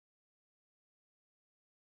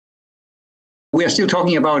We are still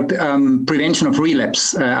talking about prevention of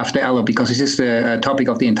relapse after allo, because this is the topic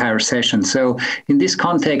of the entire session. So in this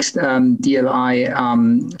context,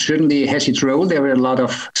 DLI certainly has its role. There are a lot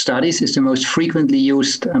of studies. It's the most frequently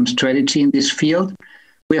used strategy in this field.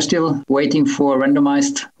 We are still waiting for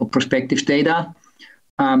randomized or prospective data.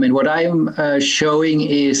 And what I'm showing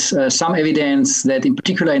is some evidence that in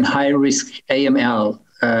particular in high-risk AML,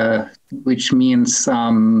 which means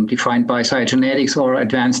defined by cytogenetics or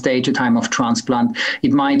advanced stage at time of transplant,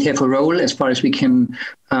 it might have a role as far as we can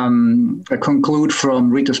conclude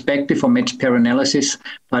from retrospective or matched pair analysis.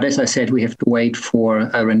 But as I said, we have to wait for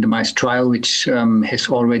a randomized trial, which has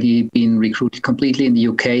already been recruited completely in the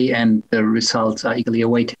UK, and the results are eagerly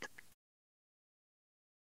awaited.